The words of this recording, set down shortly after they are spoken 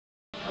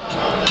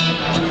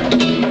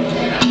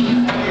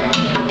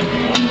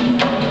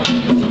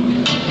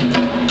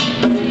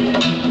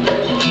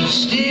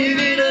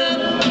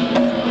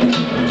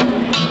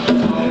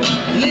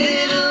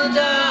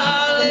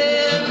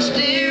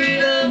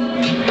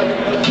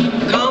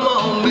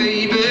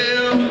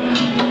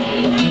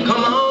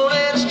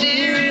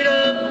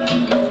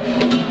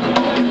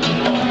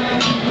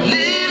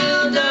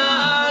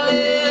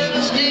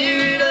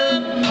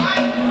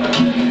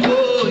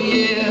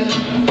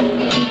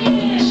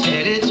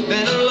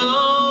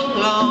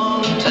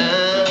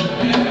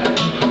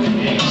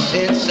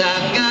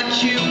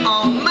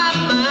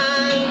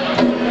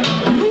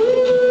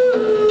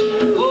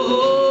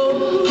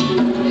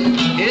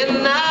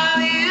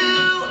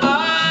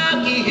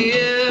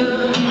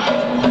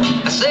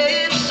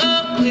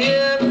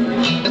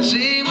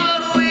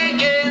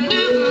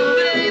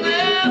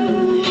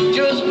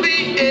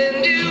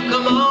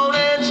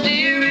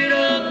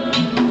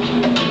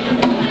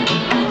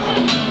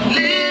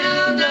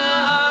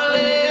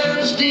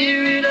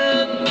steer it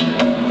up.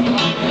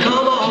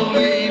 Come on,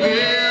 baby.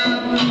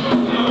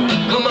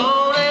 Come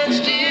on and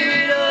steer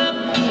it up.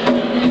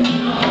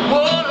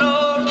 Oh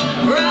Lord,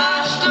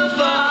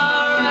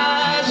 Rastafari,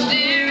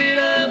 steer it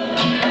up.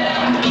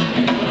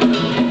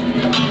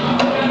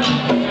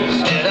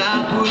 Said I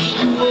push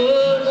the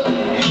wood,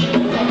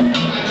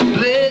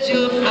 blaze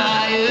your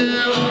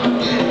fire,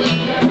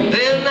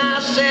 then I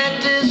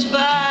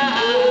satisfy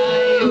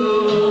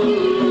your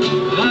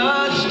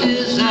heart's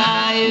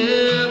desire.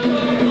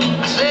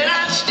 I said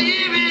I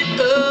steer it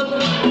up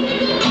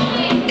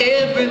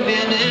every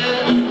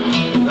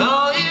minute.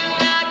 All you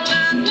got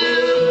to do,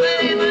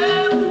 baby,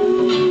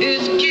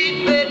 is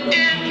keep it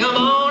in. Come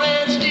on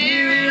and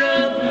steer it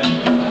up.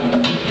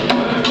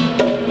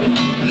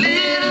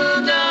 Little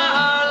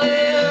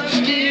darling,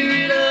 steer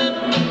it up.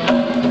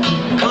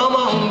 Come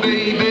on,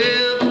 baby.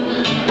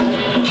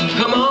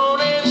 Come on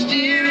and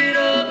steer it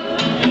up.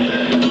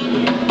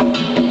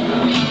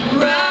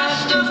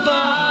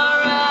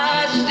 Rastafari,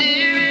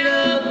 steer it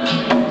up.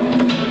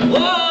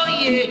 Oh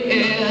yeah.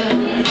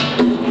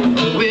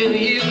 Will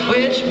you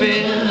quench me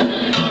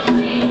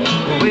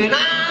when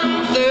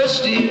I'm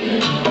thirsty?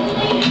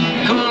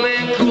 Come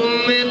and cool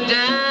me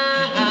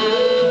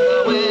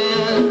down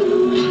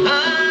when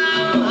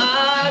I'm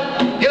hot.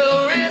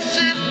 Your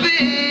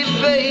recipe,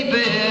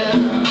 baby,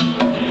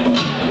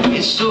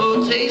 is so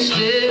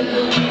tasty,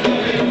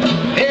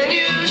 and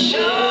you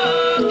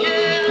sure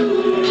can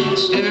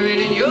stir it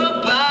in your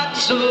pot.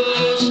 So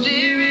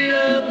steer it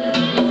up.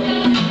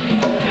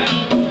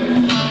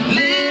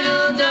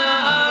 Little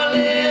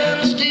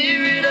darling,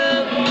 steer it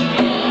up.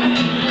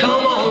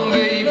 Come on,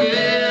 baby.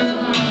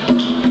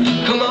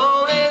 Come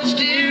on and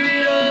steer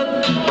it up.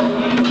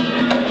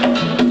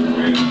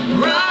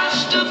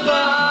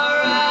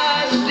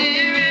 Rastafari,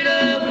 steer it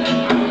up.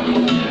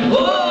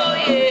 Oh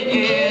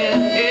yeah.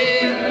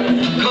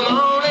 Come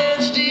on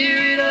and steer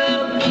it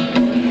up.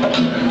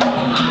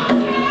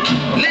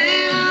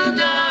 Little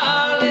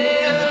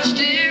darling,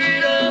 steer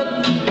it up.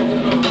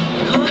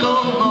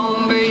 Come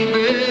on,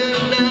 baby,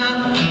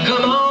 now.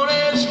 Come on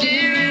and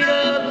steer it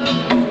up.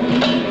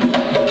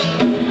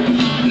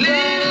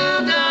 Little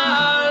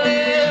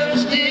darling,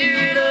 steer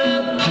it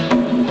up.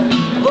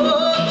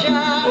 Oh,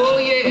 child, oh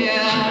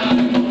yeah.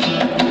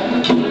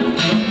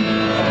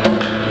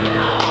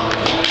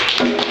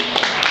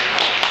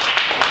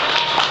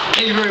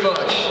 Thank you very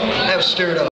much. That was stirred up.